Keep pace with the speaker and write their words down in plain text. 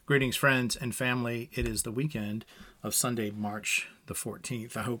Greetings, friends and family. It is the weekend of Sunday, March the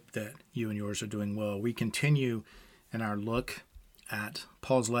 14th. I hope that you and yours are doing well. We continue in our look at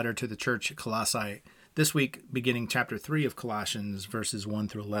Paul's letter to the church at Colossae. This week, beginning chapter 3 of Colossians, verses 1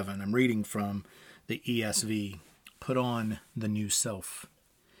 through 11. I'm reading from the ESV. Put on the new self.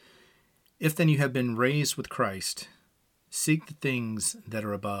 If then you have been raised with Christ, seek the things that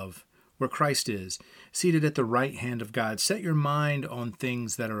are above, where Christ is, seated at the right hand of God. Set your mind on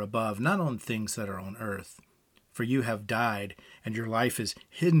things that are above, not on things that are on earth. For you have died, and your life is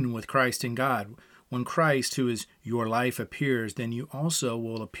hidden with Christ in God. When Christ, who is your life, appears, then you also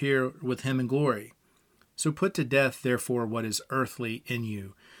will appear with him in glory. So put to death, therefore, what is earthly in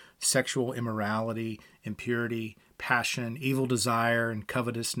you: sexual immorality, impurity, passion, evil desire, and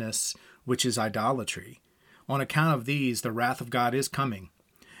covetousness, which is idolatry. On account of these, the wrath of God is coming.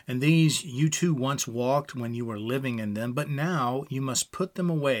 And these you too once walked when you were living in them, but now you must put them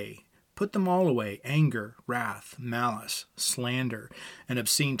away. Put them all away: anger, wrath, malice, slander, and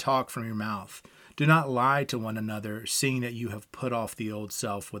obscene talk from your mouth. Do not lie to one another, seeing that you have put off the old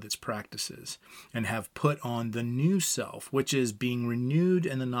self with its practices, and have put on the new self, which is being renewed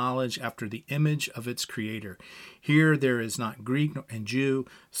in the knowledge after the image of its Creator. Here there is not Greek and Jew,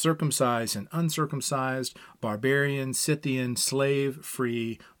 circumcised and uncircumcised, barbarian, Scythian, slave,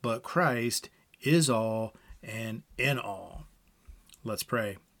 free, but Christ is all and in all. Let's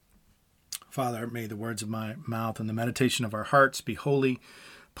pray. Father, may the words of my mouth and the meditation of our hearts be holy,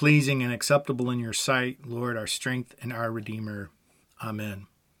 pleasing and acceptable in your sight, Lord, our strength and our Redeemer. Amen.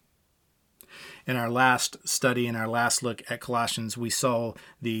 In our last study, in our last look at Colossians, we saw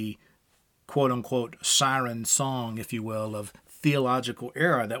the quote-unquote siren song, if you will, of theological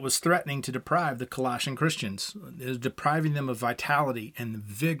error that was threatening to deprive the Colossian Christians. It was depriving them of vitality and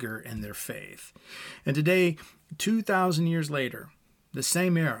vigor in their faith. And today, 2,000 years later, the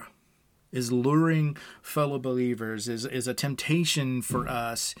same error is luring fellow believers, is a temptation for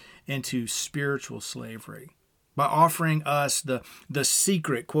us into spiritual slavery by offering us the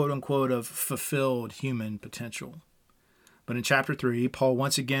secret, quote-unquote, of fulfilled human potential. But in chapter 3, Paul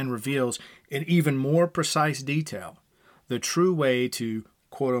once again reveals in even more precise detail the true way to,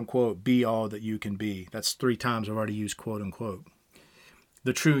 quote-unquote, be all that you can be. That's 3 times I've already used quote-unquote.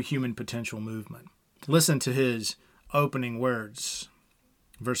 The true human potential movement. Listen to his opening words.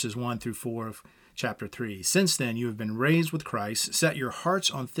 Verses 1 through 4 of chapter 3. Since then you have been raised with Christ. Set your hearts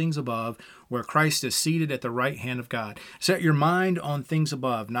on things above, where Christ is seated at the right hand of God. Set your mind on things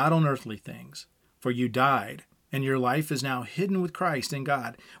above, not on earthly things. For you died, and your life is now hidden with Christ in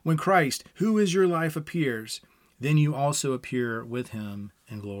God. When Christ, who is your life, appears, then you also appear with him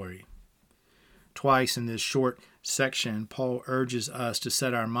in glory. Twice in this short section, Paul urges us to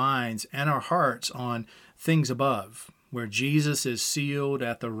set our minds and our hearts on things above, where Jesus is sealed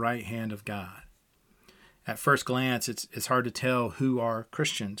at the right hand of God. At first glance, it's hard to tell who are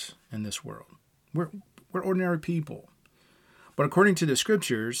Christians in this world. We're ordinary people. But according to the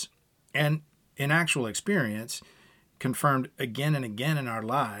scriptures, and in actual experience, confirmed again and again in our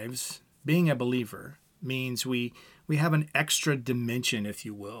lives, being a believer means we have an extra dimension, if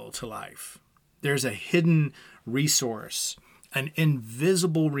you will, to life. There's a hidden resource, an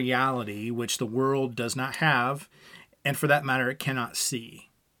invisible reality which the world does not have, and for that matter, it cannot see.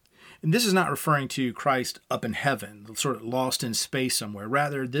 And this is not referring to Christ up in heaven, sort of lost in space somewhere.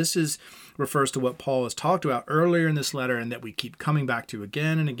 Rather, this refers to what Paul has talked about earlier in this letter and that we keep coming back to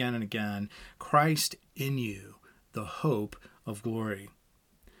again and again and again. Christ in you, the hope of glory.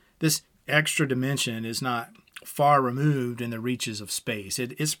 This extra dimension is not far removed in the reaches of space.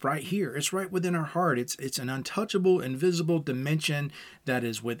 It's right here. It's right within our heart. It's an untouchable, invisible dimension that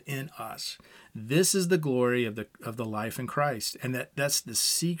is within us. This is the glory of the life in Christ, and that's the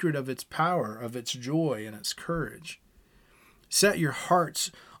secret of its power, of its joy, and its courage. Set your hearts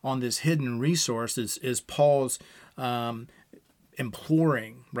on this hidden resource is Paul's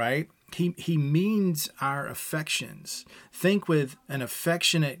imploring, right? He means our affections. Think with an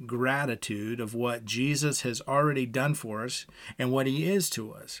affectionate gratitude of what Jesus has already done for us and what he is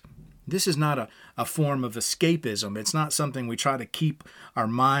to us. This is not a form of escapism. It's not something we try to keep our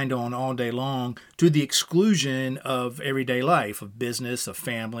mind on all day long to the exclusion of everyday life, of business, of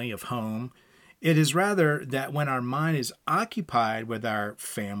family, of home. It is rather that when our mind is occupied with our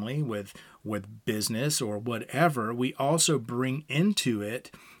family, with business or whatever, we also bring into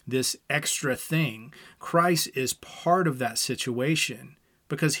it this extra thing. Christ is part of that situation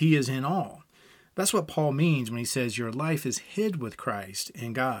because he is in all. That's what Paul means when he says your life is hid with Christ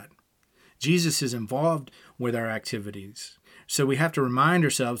in God. Jesus is involved with our activities. So we have to remind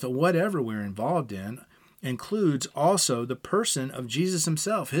ourselves that whatever we're involved in, includes also the person of Jesus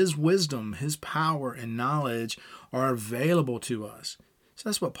himself. His wisdom, his power, and knowledge are available to us. So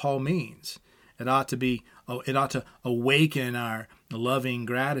that's what Paul means. It ought to awaken our loving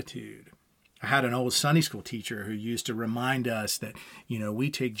gratitude. I had an old Sunday school teacher who used to remind us that, we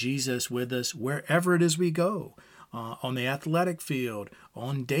take Jesus with us wherever it is we go, on the athletic field,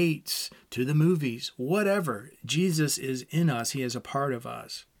 on dates, to the movies, whatever. Jesus is in us. He is a part of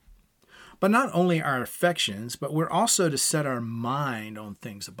us. But not only our affections, but we're also to set our mind on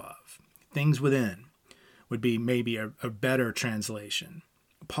things above. Things within would be maybe a better translation.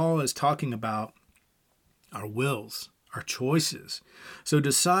 Paul is talking about our wills, our choices. So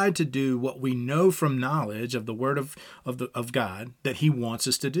decide to do what we know from knowledge of the Word of God that he wants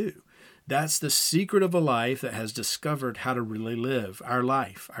us to do. That's the secret of a life that has discovered how to really live our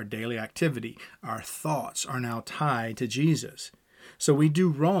life. Our daily activity, our thoughts are now tied to Jesus. So we do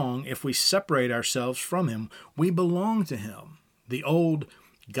wrong if we separate ourselves from him. We belong to him. The old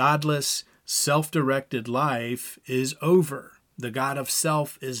godless, self-directed life is over. The God of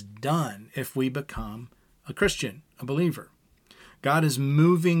self is done if we become a Christian, a believer. God is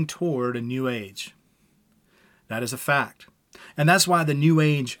moving toward a new age. That is a fact. And that's why the New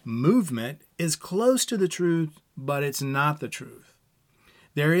Age movement is close to the truth, but it's not the truth.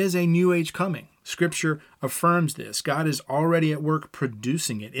 There is a New Age coming. Scripture affirms this. God is already at work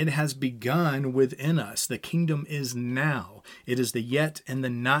producing it. It has begun within us. The kingdom is now. It is the yet and the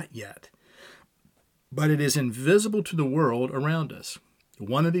not yet. But it is invisible to the world around us.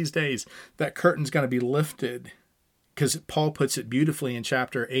 One of these days, that curtain's going to be lifted, because Paul puts it beautifully in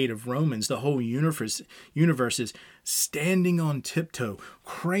chapter 8 of Romans. The whole universe is standing on tiptoe,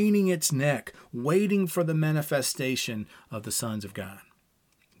 craning its neck, waiting for the manifestation of the sons of God.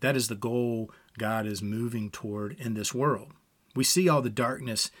 That is the goal God is moving toward in this world. We see all the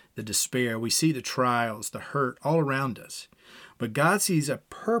darkness, the despair. We see the trials, the hurt all around us. But God sees a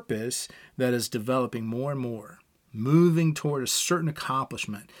purpose that is developing more and more, moving toward a certain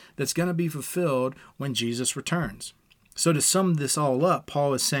accomplishment that's going to be fulfilled when Jesus returns. So to sum this all up,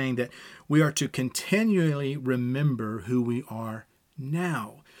 Paul is saying that we are to continually remember who we are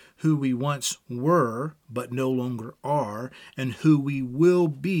now, who we once were but no longer are, and who we will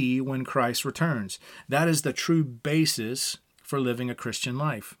be when Christ returns. That is the true basis for living a Christian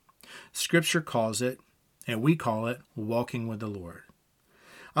life. Scripture calls it, and we call it, walking with the Lord.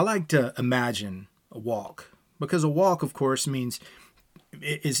 I like to imagine a walk, because a walk, of course, means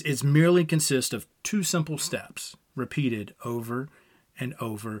it merely consists of two simple steps repeated over and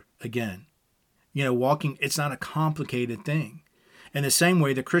over again. Walking, it's not a complicated thing. In the same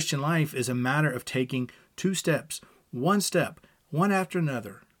way, the Christian life is a matter of taking two steps, one after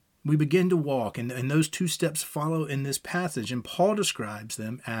another. We begin to walk, and those two steps follow in this passage, and Paul describes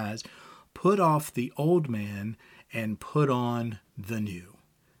them as put off the old man and put on the new.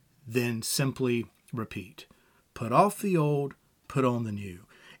 Then simply repeat. Put off the old, put on the new.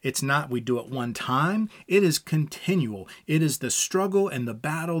 It's not we do it one time. It is continual. It is the struggle and the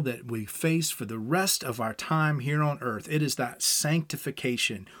battle that we face for the rest of our time here on earth. It is that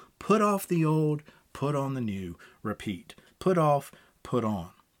sanctification. Put off the old, put on the new. Repeat. Put off, put on.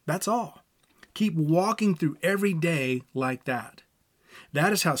 That's all. Keep walking through every day like that.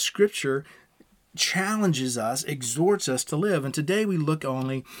 That is how Scripture challenges us, exhorts us to live. And today we look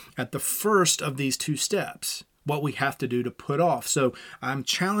only at the first of these two steps, what we have to do to put off. So I'm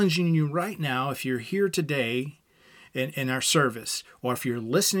challenging you right now, if you're here today in our service, or if you're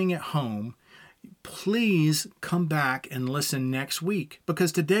listening at home, please come back and listen next week,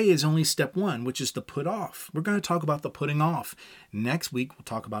 because today is only step one, which is the put off. We're going to talk about the putting off. Next week, we'll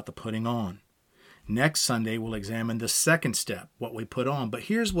talk about the putting on. Next Sunday, we'll examine the second step, what we put on. But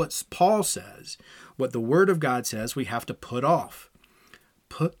here's what Paul says, what the Word of God says we have to put off.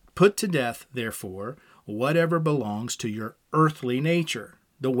 Put to death, therefore, whatever belongs to your earthly nature,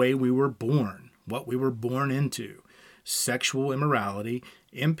 the way we were born, what we were born into, sexual immorality,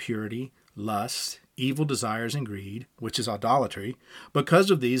 impurity, lust, evil desires, and greed, which is idolatry. Because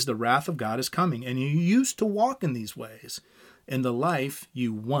of these, the wrath of God is coming, and you used to walk in these ways in the life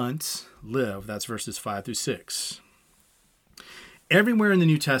you once lived. That's verses 5 through 6. Everywhere in the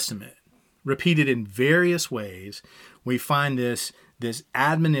New Testament, repeated in various ways, we find this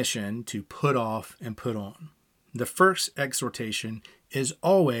admonition to put off and put on. The first exhortation is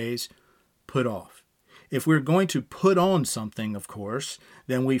always put off. If we're going to put on something, of course,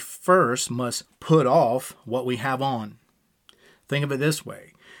 then we first must put off what we have on. Think of it this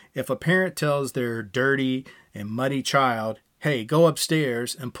way. If a parent tells their dirty and muddy child, hey, go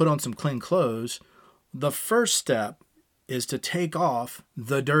upstairs and put on some clean clothes, the first step is to take off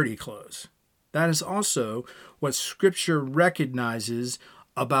the dirty clothes. That is also what Scripture recognizes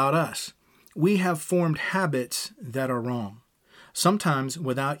about us. We have formed habits that are wrong, sometimes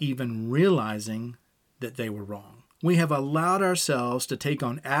without even realizing that they were wrong. We have allowed ourselves to take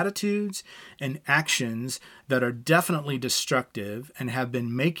on attitudes and actions that are definitely destructive and have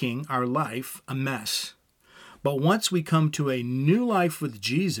been making our life a mess. But once we come to a new life with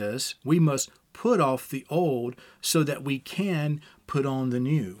Jesus, we must put off the old so that we can put on the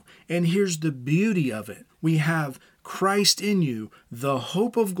new. And here's the beauty of it. We have Christ in you, the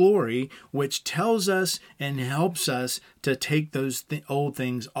hope of glory, which tells us and helps us to take those old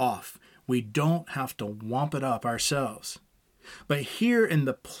things off. We don't have to whomp it up ourselves. But here in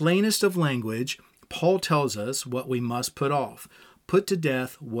the plainest of language, Paul tells us what we must put off. Put to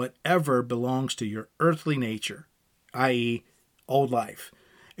death whatever belongs to your earthly nature, i.e., old life.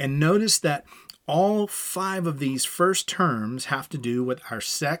 And notice that all 5 of these first terms have to do with our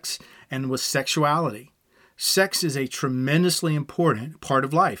sex and with sexuality. Sex is a tremendously important part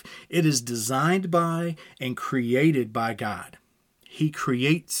of life. It is designed by and created by God. He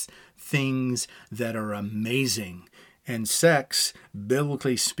creates things that are amazing. And sex,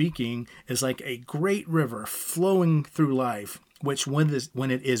 biblically speaking, is like a great river flowing through life, which when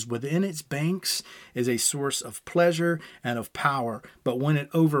it is within its banks is a source of pleasure and of power. But when it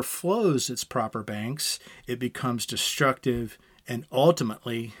overflows its proper banks, it becomes destructive and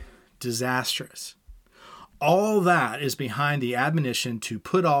ultimately disastrous. All that is behind the admonition to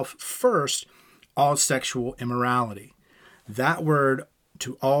put off first all sexual immorality. That word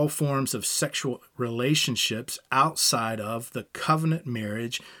to all forms of sexual relationships outside of the covenant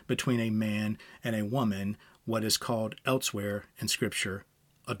marriage between a man and a woman, what is called elsewhere in Scripture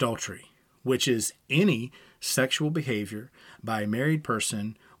adultery, which is any sexual behavior by a married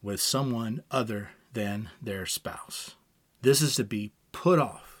person with someone other than their spouse. This is to be put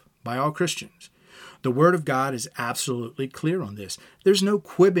off by all Christians. The Word of God is absolutely clear on this. There's no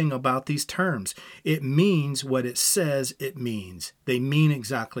quibbing about these terms. It means what it says it means. They mean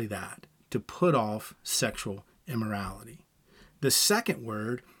exactly that, to put off sexual immorality. The second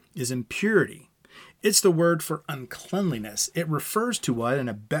word is impurity. It's the word for uncleanliness. It refers to what in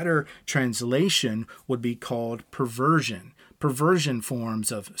a better translation would be called perversion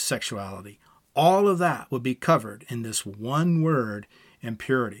forms of sexuality. All of that would be covered in this one word,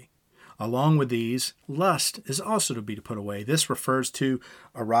 impurity. Along with these, lust is also to be put away. This refers to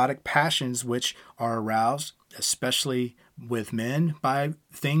erotic passions which are aroused, especially with men, by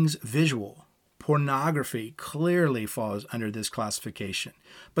things visual. Pornography clearly falls under this classification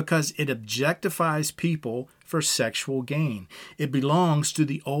because it objectifies people for sexual gain. It belongs to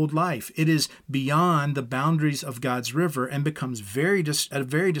the old life. It is beyond the boundaries of God's river and becomes a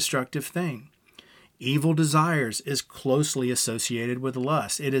very destructive thing. Evil desires is closely associated with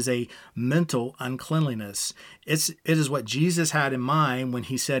lust. It is a mental uncleanliness. It is what Jesus had in mind when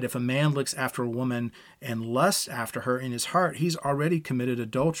he said, if a man looks after a woman and lusts after her in his heart, he's already committed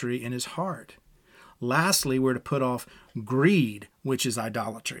adultery in his heart. Lastly, we're to put off greed, which is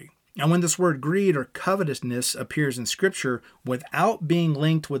idolatry. And when this word greed or covetousness appears in Scripture without being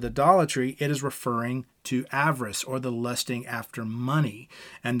linked with idolatry, it is referring to avarice or the lusting after money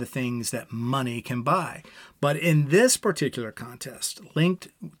and the things that money can buy. But in this particular context, linked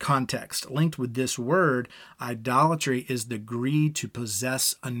with this word, idolatry is the greed to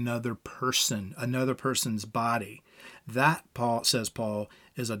possess another person's body. That, Paul says,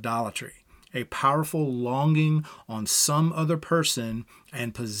 is idolatry. A powerful longing on some other person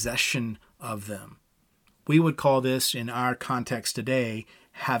and possession of them. We would call this, in our context today,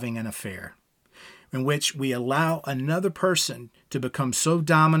 having an affair, in which we allow another person to become so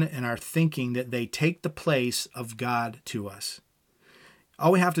dominant in our thinking that they take the place of God to us.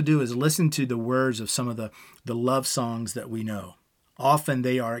 All we have to do is listen to the words of some of the love songs that we know. Often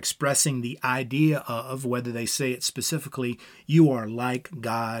they are expressing the idea of, whether they say it specifically, you are like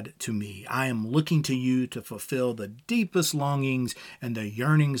God to me. I am looking to you to fulfill the deepest longings and the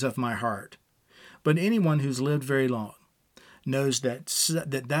yearnings of my heart. But anyone who's lived very long knows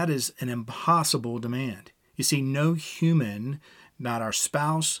that is an impossible demand. You see, no human, not our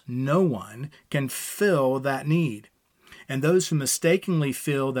spouse, no one can fill that need. And those who mistakenly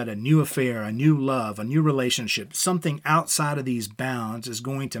feel that a new affair, a new love, a new relationship, something outside of these bounds is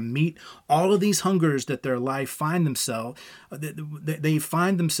going to meet all of these hungers that their life they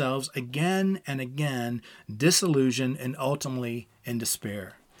find themselves again and again disillusioned and ultimately in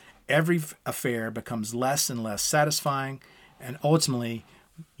despair. Every affair becomes less and less satisfying, and ultimately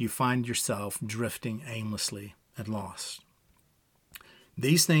you find yourself drifting aimlessly and lost.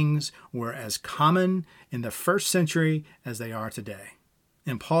 These things were as common in the first century as they are today.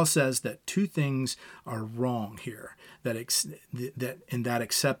 And Paul says that two things are wrong here in that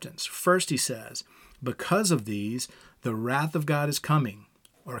acceptance. First, he says, because of these, the wrath of God is coming,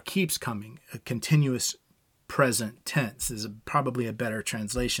 or keeps coming. A continuous present tense is probably a better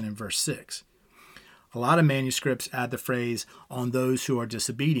translation in verse 6. A lot of manuscripts add the phrase, on those who are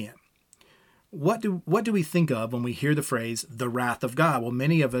disobedient. What do we think of when we hear the phrase, the wrath of God? Well,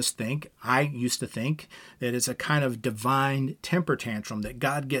 many of us think, I used to think, that it's a kind of divine temper tantrum, that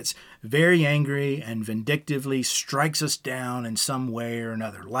God gets very angry and vindictively strikes us down in some way or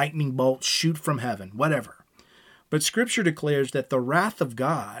another. Lightning bolts shoot from heaven, whatever. But Scripture declares that the wrath of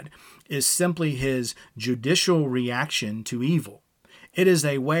God is simply his judicial reaction to evil. It is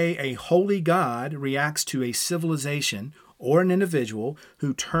a way a holy God reacts to a civilization or an individual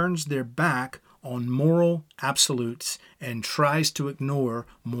who turns their back on moral absolutes and tries to ignore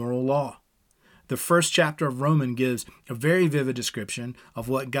moral law. The first chapter of Romans gives a very vivid description of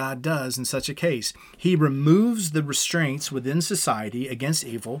what God does in such a case. He removes the restraints within society against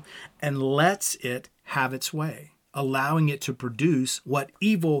evil and lets it have its way, allowing it to produce what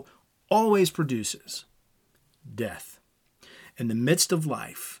evil always produces: death. In the midst of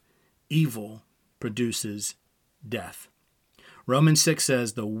life, evil produces death. Romans 6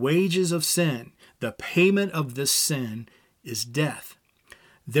 says, the wages of sin, the payment of this sin, is death.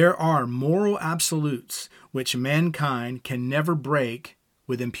 There are moral absolutes which mankind can never break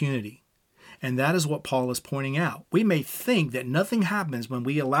with impunity. And that is what Paul is pointing out. We may think that nothing happens when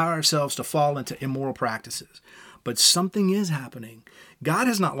we allow ourselves to fall into immoral practices, but something is happening. God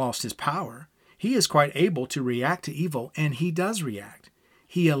has not lost his power. He is quite able to react to evil, and he does react.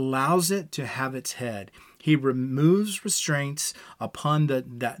 He allows it to have its head. He removes restraints upon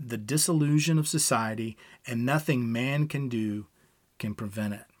the disillusion of society, and nothing man can do can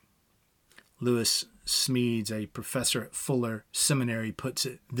prevent it. Lewis Smedes, a professor at Fuller Seminary, puts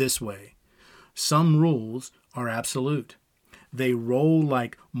it this way: some rules are absolute. They roll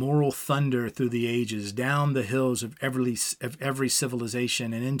like moral thunder through the ages, down the hills of every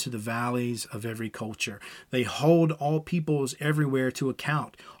civilization and into the valleys of every culture. They hold all peoples everywhere to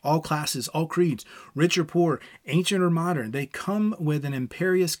account, all classes, all creeds, rich or poor, ancient or modern. They come with an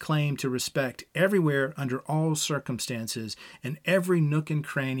imperious claim to respect everywhere under all circumstances and every nook and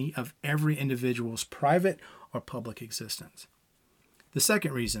cranny of every individual's private or public existence. The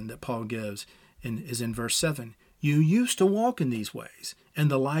second reason that Paul gives is in verse 7. You used to walk in these ways in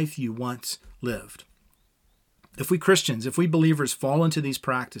the life you once lived. If we Christians, if we believers fall into these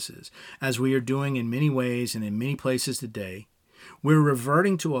practices, as we are doing in many ways and in many places today, we're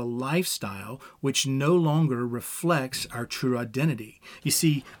reverting to a lifestyle which no longer reflects our true identity. You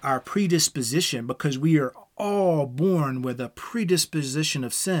see, our predisposition, because we are all born with a predisposition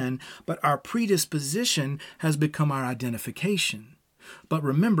of sin, but our predisposition has become our identification. But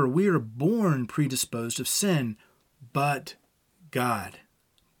remember, we are born predisposed of sin, but God.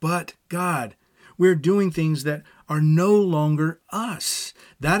 We're doing things that are no longer us.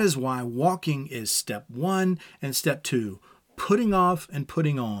 That is why walking is step 1 and step 2. Putting off and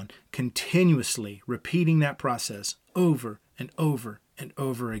putting on, continuously repeating that process over and over and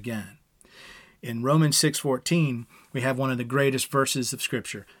over again. In Romans 6:14, we have one of the greatest verses of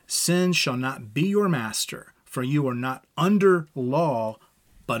Scripture. Sin shall not be your master, for you are not under law,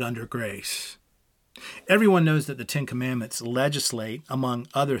 but under grace. Everyone knows that the Ten Commandments legislate, among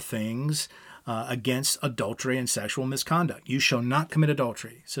other things, against adultery and sexual misconduct. You shall not commit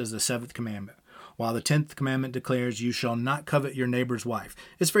adultery, says the 7th commandment, while the 10th commandment declares you shall not covet your neighbor's wife.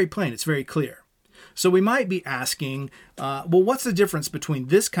 It's very plain. It's very clear. So we might be asking, what's the difference between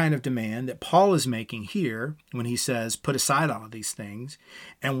this kind of demand that Paul is making here when he says put aside all of these things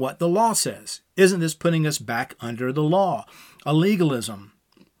and what the law says? Isn't this putting us back under the law? A legalism?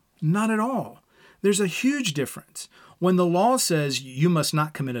 Not at all. There's a huge difference. When the law says you must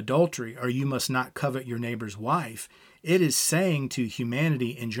not commit adultery or you must not covet your neighbor's wife, it is saying to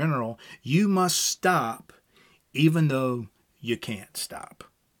humanity in general, you must stop even though you can't stop.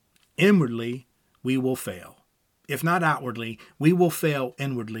 Inwardly, we will fail. If not outwardly, we will fail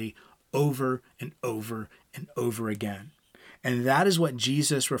inwardly over and over and over again. And that is what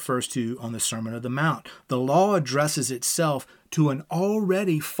Jesus refers to on the Sermon on the Mount. The law addresses itself to an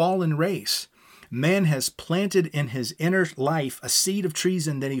already fallen race. Man has planted in his inner life a seed of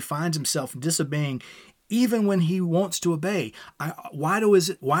treason that he finds himself disobeying even when he wants to obey. Why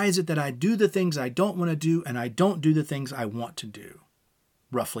is it that I do the things I don't want to do and I don't do the things I want to do?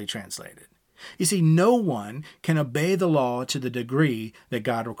 Roughly translated. You see, no one can obey the law to the degree that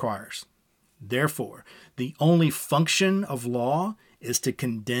God requires. Therefore, the only function of law is to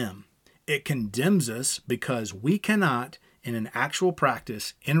condemn. It condemns us because we cannot in an actual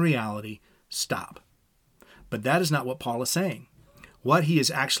practice, in reality, stop. But that is not what Paul is saying. What he is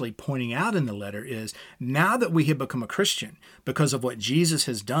actually pointing out in the letter is, now that we have become a Christian because of what Jesus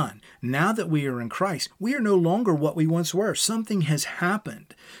has done, now that we are in Christ, we are no longer what we once were. Something has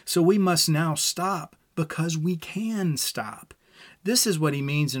happened. So we must now stop because we can stop. This is what he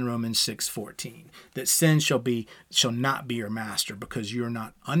means in Romans 6:14, that sin shall not be your master, because you are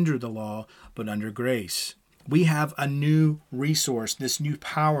not under the law, but under grace. We have a new resource, this new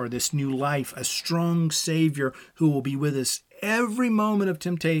power, this new life, a strong Savior who will be with us every moment of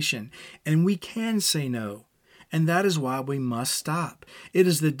temptation, and we can say no. And that is why we must stop. It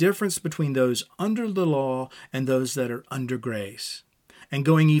is the difference between those under the law and those that are under grace. And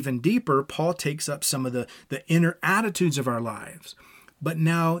going even deeper, Paul takes up some of the inner attitudes of our lives. But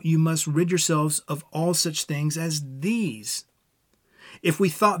now you must rid yourselves of all such things as these. If we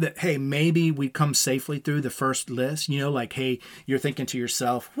thought that, hey, maybe we'd come safely through the first list, like, hey, you're thinking to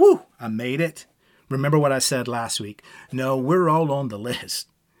yourself, whew, I made it. Remember what I said last week? No, we're all on the list.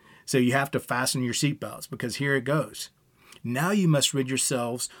 So you have to fasten your seatbelts, because here it goes. Now you must rid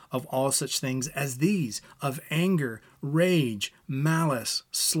yourselves of all such things as these, of anger, rage, malice,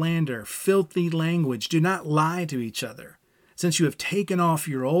 slander, filthy language. Do not lie to each other, since you have taken off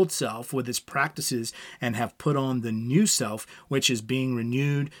your old self with its practices and have put on the new self, which is being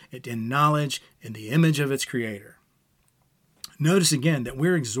renewed in knowledge in the image of its creator. Notice again that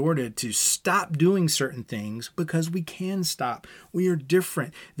we're exhorted to stop doing certain things because we can stop. We are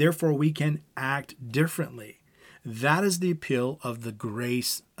different. Therefore, we can act differently. That is the appeal of the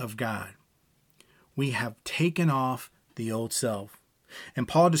grace of God. We have taken off the old self. And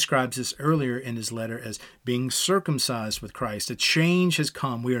Paul describes this earlier in his letter as being circumcised with Christ. A change has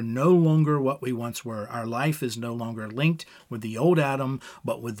come. We are no longer what we once were. Our life is no longer linked with the old Adam,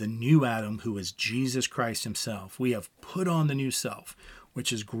 but with the new Adam, who is Jesus Christ himself. We have put on the new self,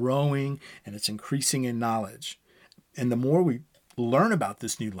 which is growing and it's increasing in knowledge. And the more we learn about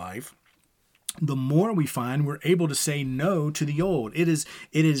this new life, the more we find we're able to say no to the old. It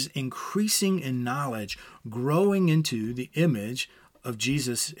is increasing in knowledge, growing into the image of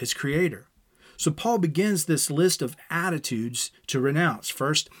Jesus as creator. So Paul begins this list of attitudes to renounce.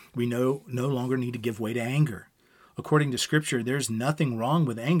 First, we no longer need to give way to anger. According to Scripture, there's nothing wrong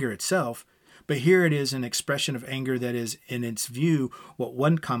with anger itself, but here it is an expression of anger that is, in its view, what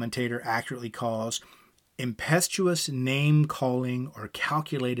one commentator accurately calls impetuous name-calling or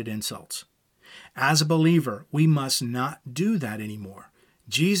calculated insults. As a believer, we must not do that anymore.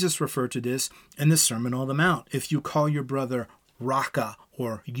 Jesus referred to this in the Sermon on the Mount. If you call your brother Raka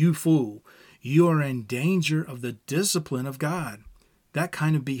or you fool, you are in danger of the discipline of God. That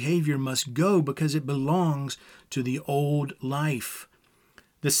kind of behavior must go because it belongs to the old life.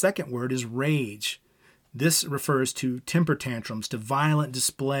 The second word is rage. This refers to temper tantrums, to violent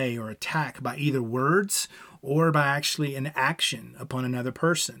display or attack by either words or by actually an action upon another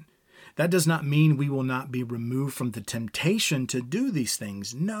person. That does not mean we will not be removed from the temptation to do these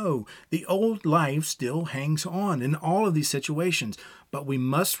things. No, the old life still hangs on in all of these situations, but we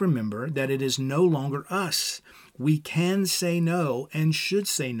must remember that it is no longer us. We can say no and should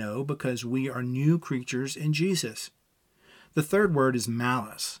say no because we are new creatures in Jesus. The third word is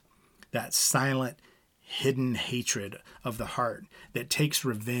malice, that silent, hidden hatred of the heart that takes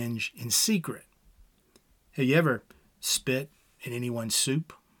revenge in secret. Have you ever spit in anyone's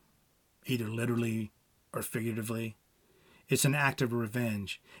soup? Either literally or figuratively. It's an act of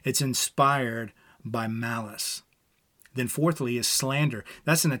revenge. It's inspired by malice. Then fourthly is slander.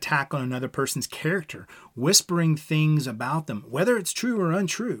 That's an attack on another person's character, whispering things about them, whether it's true or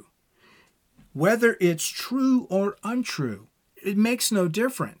untrue. Whether it's true or untrue, it makes no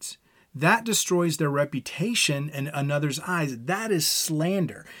difference. That destroys their reputation in another's eyes. That is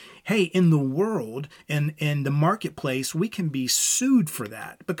slander. Hey, in the world, in the marketplace, we can be sued for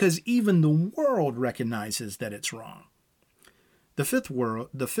that because even the world recognizes that it's wrong. The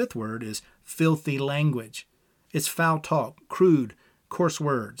fifth word is filthy language. It's foul talk, crude, coarse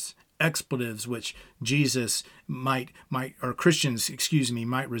words, expletives which Christians might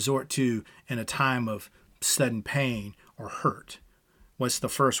resort to in a time of sudden pain or hurt. What's the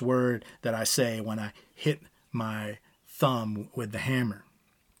first word that I say when I hit my thumb with the hammer?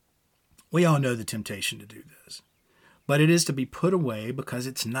 We all know the temptation to do this, but it is to be put away because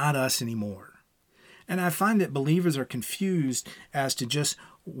it's not us anymore. And I find that believers are confused as to just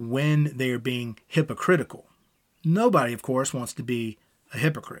when they are being hypocritical. Nobody, of course, wants to be a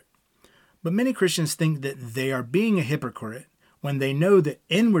hypocrite. But many Christians think that they are being a hypocrite when they know that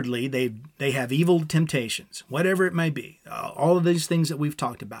inwardly they have evil temptations, whatever it may be, all of these things that we've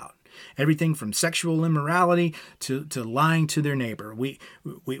talked about. Everything from sexual immorality to lying to their neighbor. We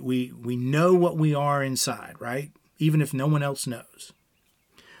know what we are inside, right? Even if no one else knows.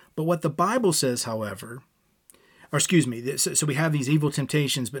 But what the Bible says, however, so we have these evil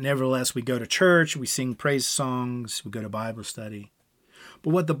temptations, but nevertheless we go to church, we sing praise songs, we go to Bible study.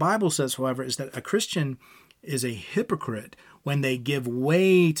 But what the Bible says, however, is that a Christian is a hypocrite when they give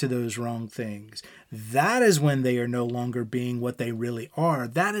way to those wrong things. That is when they are no longer being what they really are.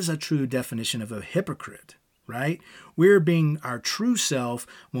 That is a true definition of a hypocrite, right? We're being our true self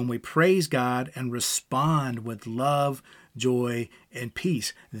when we praise God and respond with love, joy, and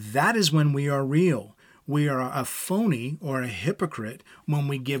peace. That is when we are real. We are a phony or a hypocrite when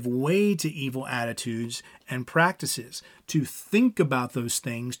we give way to evil attitudes and practices. To think about those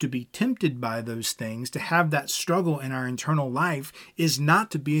things, to be tempted by those things, to have that struggle in our internal life is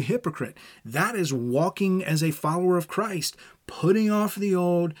not to be a hypocrite. That is walking as a follower of Christ, putting off the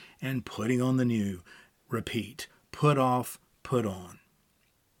old and putting on the new. Repeat, put off, put on.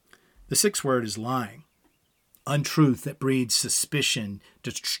 The sixth word is lying. Untruth that breeds suspicion,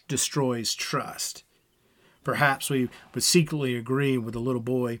 destroys trust. Perhaps we would secretly agree with the little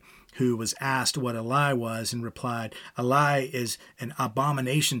boy who was asked what a lie was and replied, "A lie is an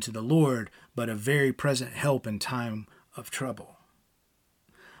abomination to the Lord, but a very present help in time of trouble."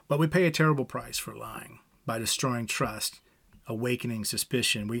 But we pay a terrible price for lying by destroying trust, awakening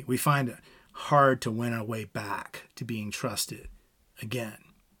suspicion. We find it hard to win our way back to being trusted again.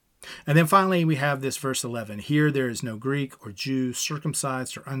 And then finally, we have this verse 11. Here there is no Greek or Jew,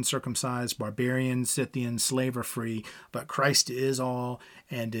 circumcised or uncircumcised, barbarian, Scythian, slave or free, but Christ is all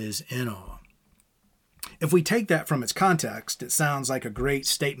and is in all. If we take that from its context, it sounds like a great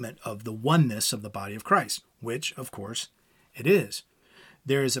statement of the oneness of the body of Christ, which, of course, it is.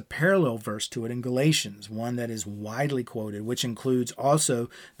 There is a parallel verse to it in Galatians, one that is widely quoted, which includes also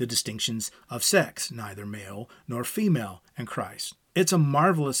the distinctions of sex, neither male nor female in Christ. It's a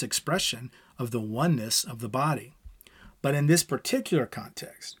marvelous expression of the oneness of the body. But in this particular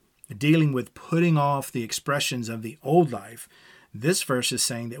context, dealing with putting off the expressions of the old life, this verse is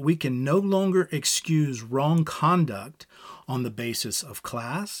saying that we can no longer excuse wrong conduct on the basis of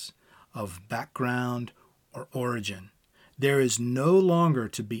class, of background, or origin. There is no longer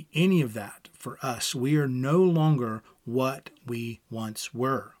to be any of that for us. We are no longer what we once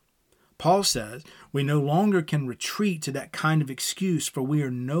were. Paul says we no longer can retreat to that kind of excuse, for we are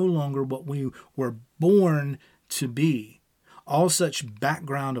no longer what we were born to be. All such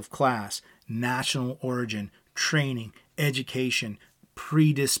background of class, national origin, training, education,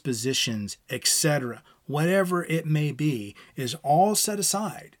 predispositions, etc., whatever it may be, is all set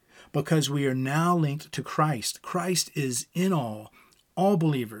aside because we are now linked to Christ. Christ is in all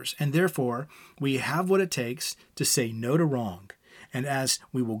believers, and therefore we have what it takes to say no to wrong. And as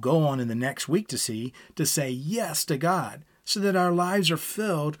we will go on in the next week to say yes to God, so that our lives are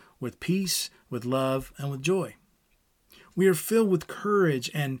filled with peace, with love, and with joy. We are filled with courage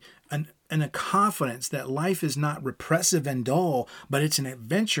and a confidence that life is not repressive and dull, but it's an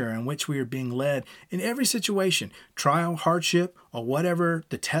adventure in which we are being led in every situation, trial, hardship, or whatever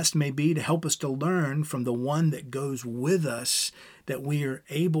the test may be, to help us to learn from the one that goes with us, that we are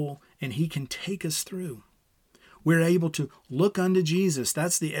able and he can take us through. We're able to look unto Jesus.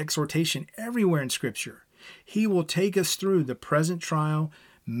 That's the exhortation everywhere in Scripture. He will take us through the present trial,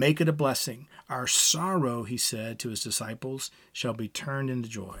 make it a blessing. Our sorrow, he said to his disciples, shall be turned into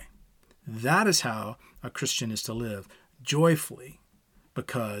joy. That is how a Christian is to live, joyfully,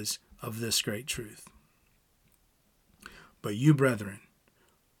 because of this great truth. But you, brethren,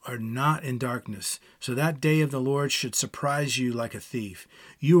 are not in darkness, so that day of the Lord should surprise you like a thief.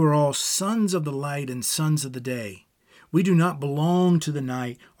 You are all sons of the light and sons of the day. We do not belong to the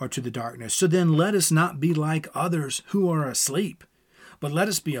night or to the darkness. So then let us not be like others who are asleep, but let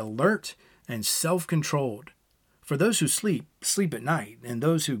us be alert and self-controlled. For those who sleep, sleep at night, and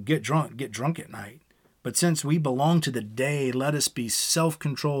those who get drunk at night. But since we belong to the day, let us be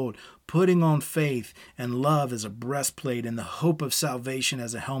self-controlled, putting on faith and love as a breastplate and the hope of salvation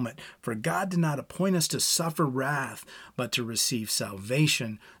as a helmet. For God did not appoint us to suffer wrath, but to receive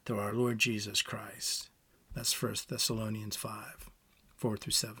salvation through our Lord Jesus Christ. That's 1 Thessalonians 5,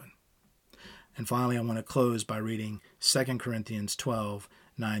 4-7. And finally, I want to close by reading 2 Corinthians 12,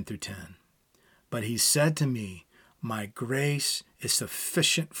 9-10. But he said to me, my grace is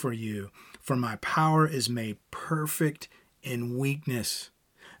sufficient for you, for my power is made perfect in weakness.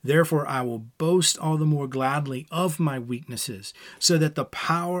 Therefore I will boast all the more gladly of my weaknesses, so that the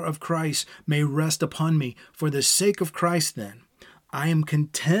power of Christ may rest upon me. For the sake of Christ, then, I am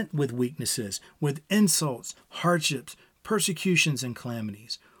content with weaknesses, with insults, hardships, persecutions, and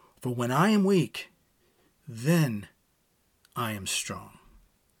calamities. For when I am weak, then I am strong.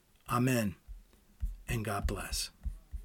 Amen, and God bless.